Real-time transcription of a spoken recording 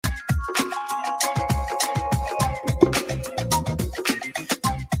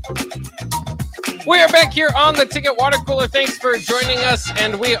We are back here on the Ticket Water Cooler. Thanks for joining us,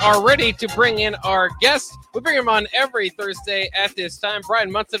 and we are ready to bring in our guest. We bring him on every Thursday at this time.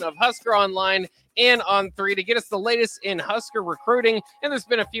 Bryan Munson of Husker Online and on 3 to get us the latest in Husker recruiting. And there's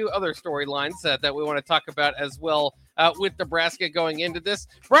been a few other storylines that we want to talk about as well with Nebraska going into this.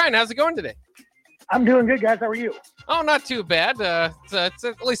 Bryan, how's it going today? I'm doing good, guys. How are you? Oh, not too bad. It's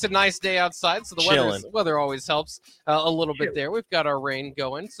at least a nice day outside, so the weather always helps a little bit there. We've got our rain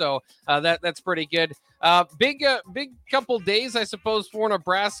going, so that's pretty good. Big couple days, I suppose, for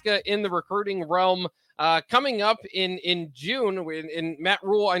Nebraska in the recruiting realm. Coming up in June, in Matt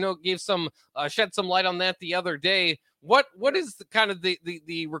Rule, I know gave some shed some light on that the other day. What is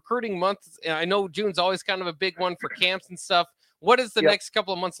the recruiting month? I know June's always kind of a big one for camps and stuff. What does the next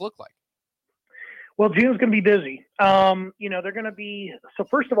couple of months look like? Well, June's going to be busy. They're going to be – so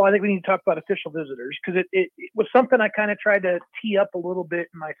first of all, I think we need to talk about official visitors because it was something I kind of tried to tee up a little bit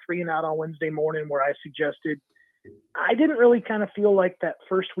in my 3 and Out on Wednesday morning where I suggested I didn't really kind of feel like that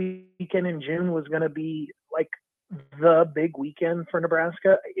first weekend in June was going to be like the big weekend for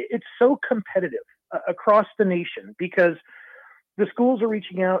Nebraska. It's so competitive across the nation because the schools are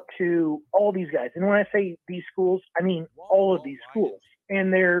reaching out to all these guys. And when I say these schools, I mean all of these schools.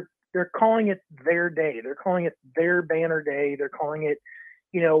 And they're calling it their day. They're calling it their banner day. They're calling it,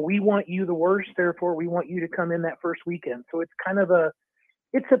 we want you the worst, therefore we want you to come in that first weekend. So it's kind of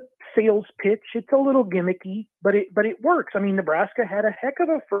it's a sales pitch. It's a little gimmicky, but it works. I mean, Nebraska had a heck of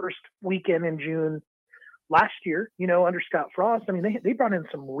a first weekend in June last year, under Scott Frost. I mean, they brought in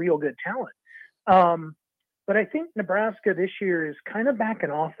some real good talent. But I think Nebraska this year is kind of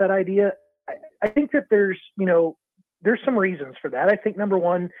backing off that idea. I think that there's some reasons for that. I think number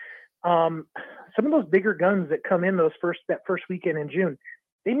one, some of those bigger guns that come in that first weekend in June,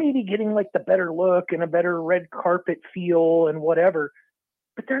 they may be getting like the better look and a better red carpet feel and whatever,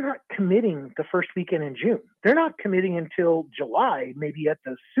 but they're not committing the first weekend in June. They're not committing until July, maybe at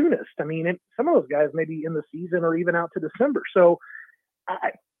the soonest. I mean, some of those guys may be in the season or even out to December. So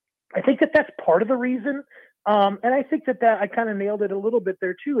I think that that's part of the reason. And I think that I kind of nailed it a little bit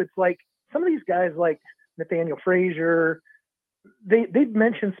there too. It's like some of these guys like Nathaniel Frazier, they've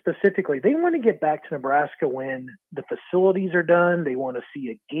mentioned specifically they want to get back to Nebraska when the facilities are done. They want to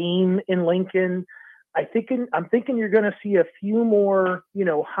see a game in Lincoln. I'm thinking you're going to see a few more,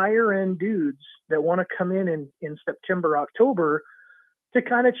 higher end dudes that want to come in September, October to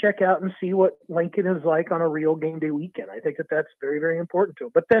kind of check out and see what Lincoln is like on a real game day weekend. I think that that's very, very important to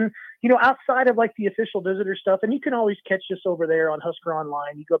them. But then, outside of like the official visitor stuff, and you can always catch this over there on Husker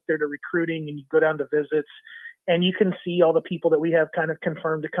Online. You go up there to recruiting and you go down to visits and you can see all the people that we have kind of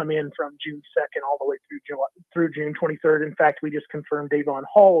confirmed to come in from June 2nd all the way through June 23rd. In fact, we just confirmed Davon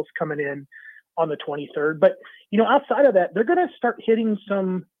Hall is coming in on the 23rd. But, outside of that, they're going to start hitting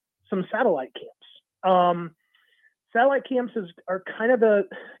some satellite camps. Satellite camps are kind of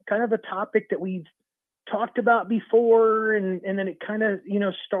a topic that we've talked about before, and then it kind of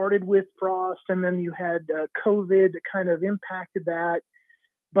started with Frost, and then you had COVID that kind of impacted that.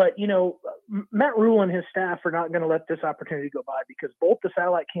 But Matt Rule and his staff are not going to let this opportunity go by because both the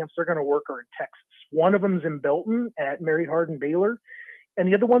satellite camps they're going to work are in Texas. One of them's in Belton at Mary Hardin Baylor, and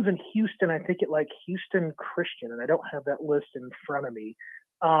the other one's in Houston. I think at like Houston Christian, and I don't have that list in front of me.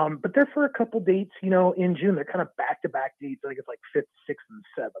 But they're for a couple dates, in June. They're kind of back-to-back dates. I think it's like 5th, 6th,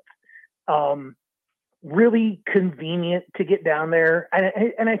 and 7th. Really convenient to get down there.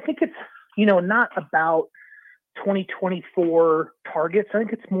 And I think it's, not about 2024 targets. I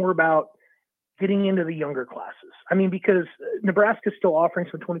think it's more about getting into the younger classes. I mean, because Nebraska's still offering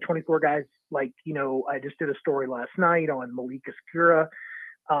some 2024 guys like, I just did a story last night on Malik Escura.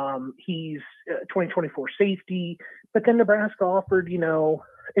 He's 2024 safety, but then Nebraska offered,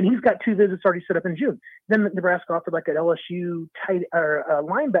 and he's got 2 visits already set up in June. Then Nebraska offered like an LSU tight or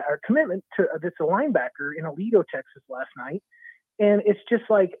linebacker commitment that's a linebacker in Aledo, Texas last night. And it's just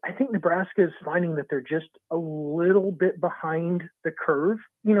like, I think Nebraska is finding that they're just a little bit behind the curve,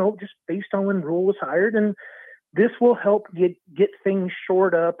 just based on when Rule was hired. And this will help get things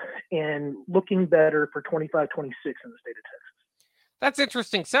shored up and looking better for 25-26 in the state of Texas. That's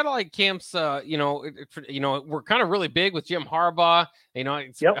interesting. Satellite camps, were kind of really big with Jim Harbaugh.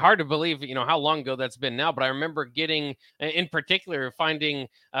 It's hard to believe, how long ago that's been now. But I remember getting, in particular, finding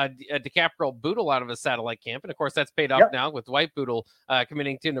DiCaprio Boodle out of a satellite camp. And, of course, that's paid off now with Dwight Boodle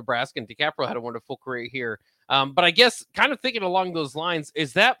committing to Nebraska. And DiCaprio had a wonderful career here. But I guess kind of thinking along those lines,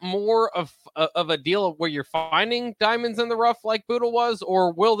 is that more of a deal where you're finding diamonds in the rough like Boodle was?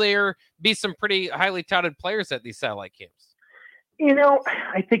 Or will there be some pretty highly touted players at these satellite camps?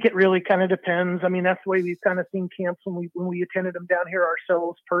 I think it really kind of depends. I mean, that's the way we've kind of seen camps when we attended them down here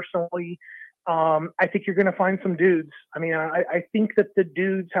ourselves personally. I think you're going to find some dudes. I mean, I think that the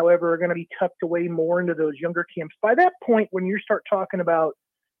dudes, however, are going to be tucked away more into those younger camps. By that point, when you start talking about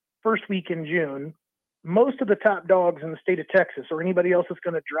first week in June, most of the top dogs in the state of Texas or anybody else that's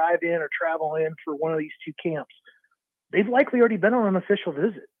going to drive in or travel in for one of these two camps, they've likely already been on an official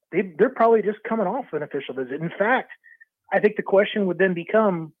visit. They're probably just coming off an official visit. In fact, I think the question would then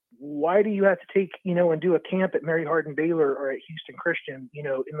become, why do you have to take, and do a camp at Mary Hardin Baylor or at Houston Christian, in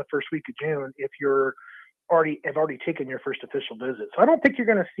the first week of June if you're have already taken your first official visit? So I don't think you're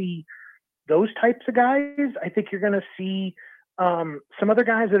going to see those types of guys. I think you're going to see some other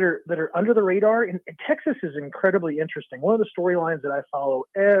guys that are under the radar. And Texas is incredibly interesting. One of the storylines that I follow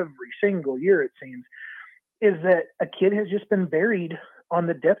every single year, it seems, is that a kid has just been buried on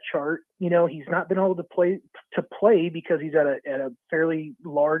the depth chart. He's not been able to play because he's at a fairly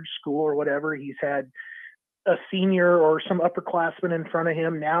large school or whatever. He's had a senior or some upperclassman in front of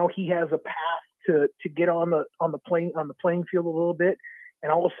him. Now he has a path to get on the playing field a little bit,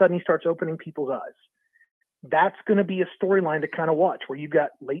 and all of a sudden he starts opening people's eyes. That's going to be a storyline to kind of watch, where you've got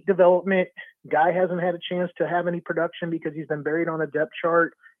late development. Guy hasn't had a chance to have any production because he's been buried on a depth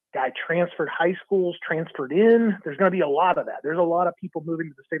chart. Guy transferred high schools, transferred in. There's going to be a lot of that. There's a lot of people moving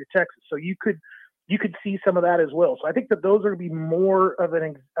to the state of Texas. So you could see some of that as well. So I think that those are going to be more of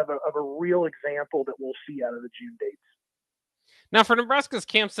a real example that we'll see out of the June dates. Now, for Nebraska's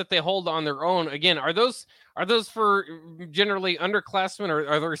camps that they hold on their own, again, are those for generally underclassmen, or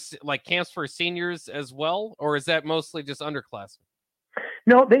are there like camps for seniors as well, or is that mostly just underclassmen?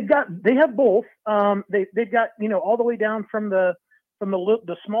 No, they have both. They've got all the way down from the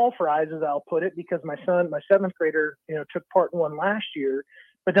small fries, as I'll put it, because my seventh grader, took part in one last year,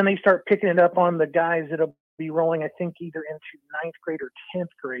 but then they start picking it up on the guys that'll be rolling, I think, either into ninth grade or 10th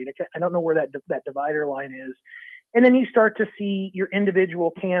grade. I don't know where that divider line is. And then you start to see your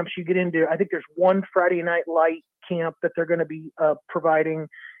individual camps. You get into, I think there's one Friday night light camp that they're going to be providing.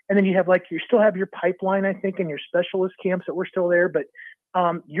 And then you have you still have your pipeline, I think, and your specialist camps that were still there. But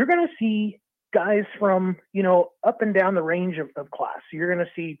you're going to see guys from, up and down the range of class. You're going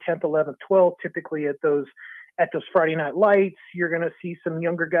to see 10th, 11th, 12th, typically at those Friday night lights. You're going to see some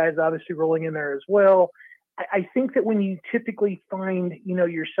younger guys obviously rolling in there as well. I think that when you typically find,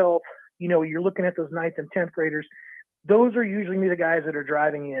 yourself, you're looking at those 9th and 10th graders, those are usually the guys that are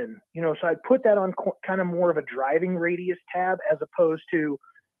driving in, so I put that on kind of more of a driving radius tab, as opposed to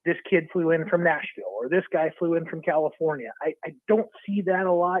this kid flew in from Nashville or this guy flew in from California. I don't see that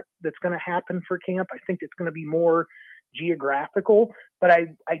a lot that's going to happen for camp. I think it's going to be more geographical, but I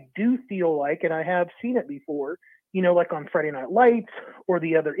do feel like, and I have seen it before, like on Friday Night Lights or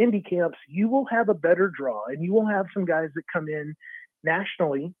the other indie camps, you will have a better draw, and you will have some guys that come in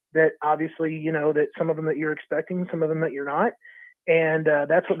nationally that obviously, that some of them that you're expecting, some of them that you're not. And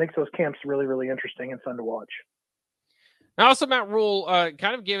that's what makes those camps really, really interesting and fun to watch. Now, also, Matt Rule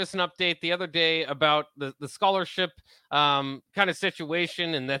kind of gave us an update the other day about the scholarship kind of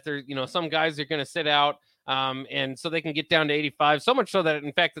situation, and that there, some guys are going to sit out, and so they can get down to 85. So much so that,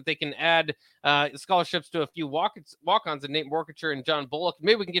 in fact, that they can add scholarships to a few walk-ons, and Nate Morkacher and John Bullock.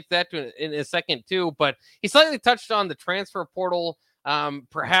 Maybe we can get to that in a second too. But he slightly touched on the transfer portal,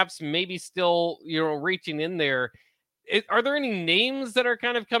 perhaps maybe still reaching in there. Are there any names that are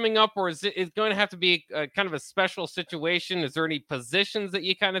kind of coming up, or is it going to have to be kind of a special situation? Is there any positions that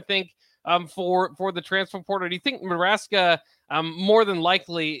you kind of think for the transfer portal? Do you think Nebraska more than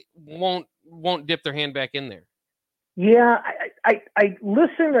likely won't dip their hand back in there? Yeah, I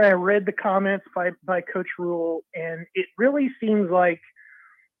listened and I read the comments by Coach Rule, and it really seems like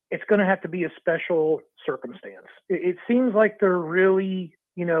it's going to have to be a special circumstance. It seems like they're really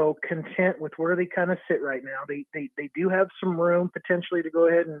content with where they kind of sit right now. They do have some room potentially to go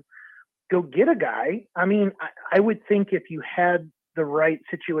ahead and go get a guy. I mean, I would think if you had the right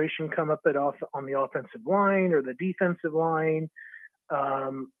situation come up on the offensive line or the defensive line,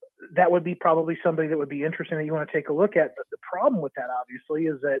 that would be probably somebody that would be interesting that you want to take a look at. But the problem with that, obviously,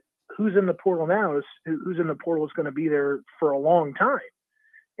 is that who's in the portal now is going to be there for a long time.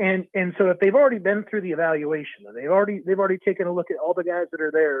 And so if they've already been through the evaluation, and they've already taken a look at all the guys that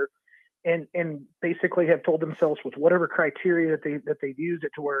are there, and basically have told themselves with whatever criteria that they've used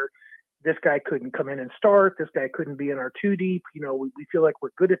it to where this guy couldn't come in and start, this guy couldn't be in our 2 deep. We feel like we're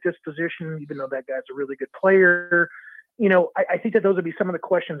good at this position, even though that guy's a really good player. I think that those would be some of the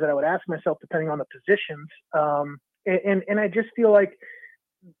questions that I would ask myself depending on the positions. And I just feel like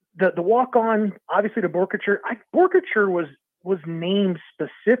the walk on, obviously, to Borkacher. Borkacher was named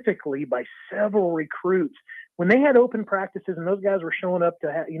specifically by several recruits when they had open practices and those guys were showing up to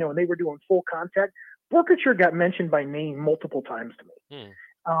and they were doing full contact. Borkacher got mentioned by name multiple times to me.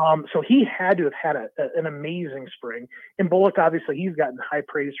 So he had to have had an amazing spring. And Bullock, obviously, he's gotten high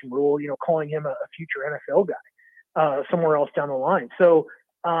praise from Rule, calling him a future NFL guy somewhere else down the line. So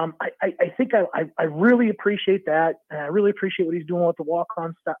I think I really appreciate that. And I really appreciate what he's doing with the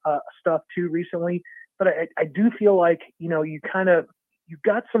walk-on stuff too recently. But I do feel like, you've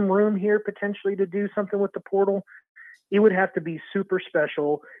got some room here potentially to do something with the portal. It would have to be super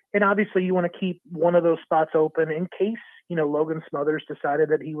special. And obviously you want to keep one of those spots open in case, Logan Smothers decided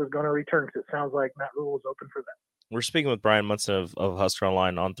that he was going to return, because it sounds like Matt Rule is open for that. We're speaking with Bryan Munson of Husker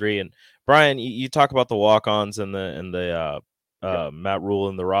Online on 3. And Bryan, you talk about the walk-ons and the Matt Rule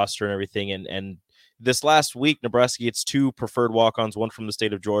and the roster and everything. And this last week, Nebraska gets 2 preferred walk-ons, one from the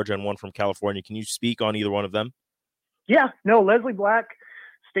state of Georgia and one from California. Can you speak on either one of them? Yeah, no, Leslie Black,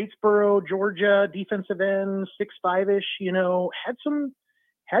 Statesboro, Georgia, defensive end, 6'5"-ish,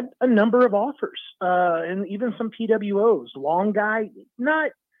 had a number of offers, and even some PWOs. Long guy,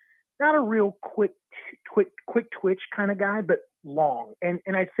 not a real quick twitch kind of guy, but long. And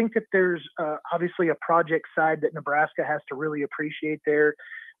I think that there's obviously a project side that Nebraska has to really appreciate there.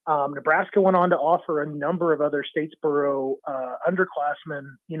 Nebraska went on to offer a number of other Statesboro underclassmen,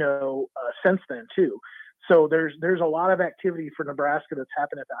 since then too. So there's a lot of activity for Nebraska that's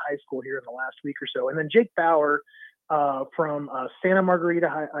happened at the high school here in the last week or so. And then Jake Bauer from Santa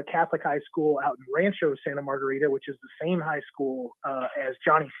Margarita Catholic High School out in Rancho Santa Margarita, which is the same high school as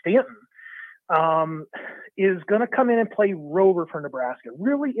Johnny Stanton, is going to come in and play rover for Nebraska.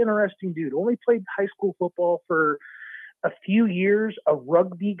 Really interesting dude. Only played high school football for a few years, a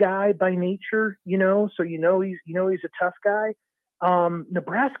rugby guy by nature, so he's a tough guy.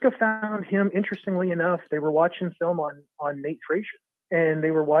 Nebraska found him, interestingly enough. They were watching film on Nate Frazier, and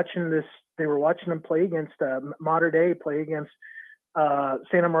they were watching him play against Mater Dei, play against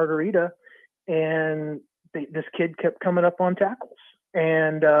Santa Margarita, and this kid kept coming up on tackles.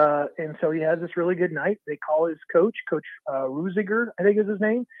 And so he has this really good night. They call his Coach Ruziger, I think is his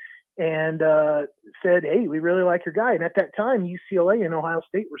name, and said, "Hey, we really like your guy." And at that time, UCLA and Ohio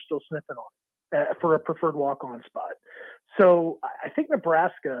State were still sniffing on for a preferred walk-on spot. So I think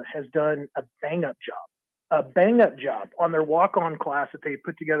Nebraska has done a bang-up job on their walk-on class that they've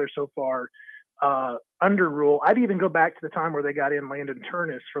put together so far under Rule. I'd even go back to the time where they got in Landon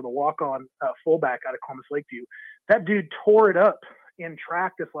Turnus for the walk-on fullback out of Columbus Lakeview. That dude tore it up in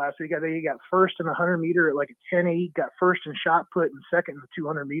track this last week. I think he got first in the 100-meter at like a 10.8, got first in shot put, and second in the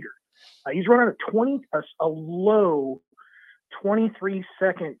 200-meter. He's running a low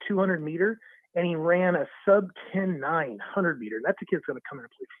 23-second 200-meter, and he ran a sub-10.9 100-meter. That's a kid's going to come in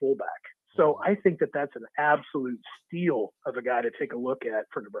and play fullback. So I think that's an absolute steal of a guy to take a look at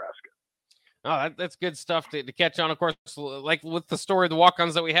for Nebraska. Oh, that's good stuff to catch on. Of course, like with the story of the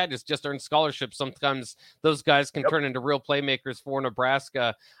walk-ons that we had, just earned scholarships. Sometimes those guys can turn into real playmakers for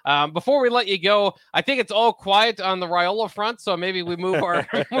Nebraska. Before we let you go, I think it's all quiet on the Raiola front, so maybe we move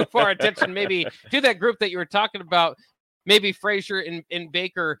our attention maybe to that group that you were talking about. Maybe Frazier and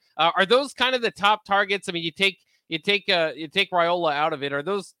Baker. Are those kind of the top targets? I mean, you take Raiola out of it. Are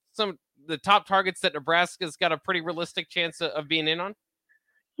those some of the top targets that Nebraska's got a pretty realistic chance of being in on?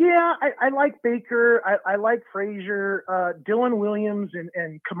 Yeah, I like Baker. I like Frazier. Dylan Williams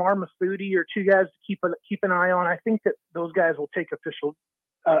and Kamar Mathudi are two guys to keep an eye on. I think that those guys will take official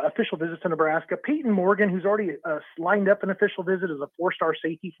visits to Nebraska. Peyton Morgan, who's already lined up an official visit, is a 4-star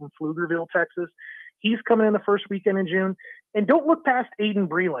safety from Pflugerville, Texas. He's coming in the first weekend in June. And don't look past Aiden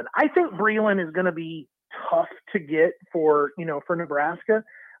Breland. I think Breland is going to be tough to get for Nebraska.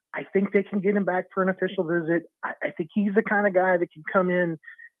 I think they can get him back for an official visit. I think he's the kind of guy that can come in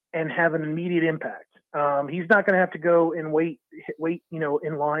and have an immediate impact. He's not going to have to go and wait,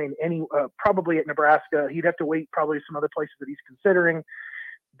 in line probably at Nebraska. He'd have to wait probably some other places that he's considering.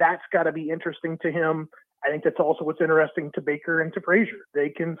 That's got to be interesting to him. I think that's also what's interesting to Baker and to Frazier. They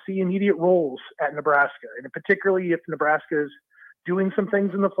can see immediate roles at Nebraska, and particularly if Nebraska is doing some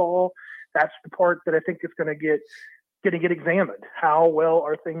things in the fall, that's the part that I think is going to get examined. How well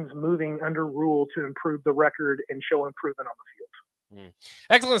are things moving under Rule to improve the record and show improvement on the field?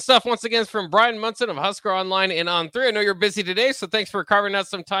 Excellent stuff once again from Bryan Munson of Husker Online and On 3. I know you're busy today, so thanks for carving out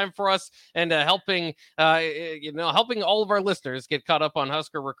some time for us and helping all of our listeners get caught up on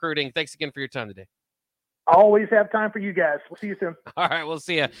Husker recruiting. Thanks again for your time today. Always have time for you guys. We'll see you soon. All right, we'll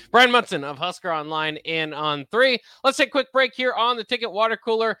see you. Bryan Munson of Husker Online and On 3. Let's take a quick break here on the Ticket Water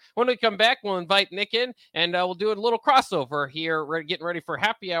Cooler. When we come back, we'll invite Nick in, and we'll do a little crossover here. We're getting ready for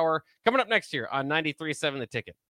happy hour coming up next year on 93.7 The Ticket.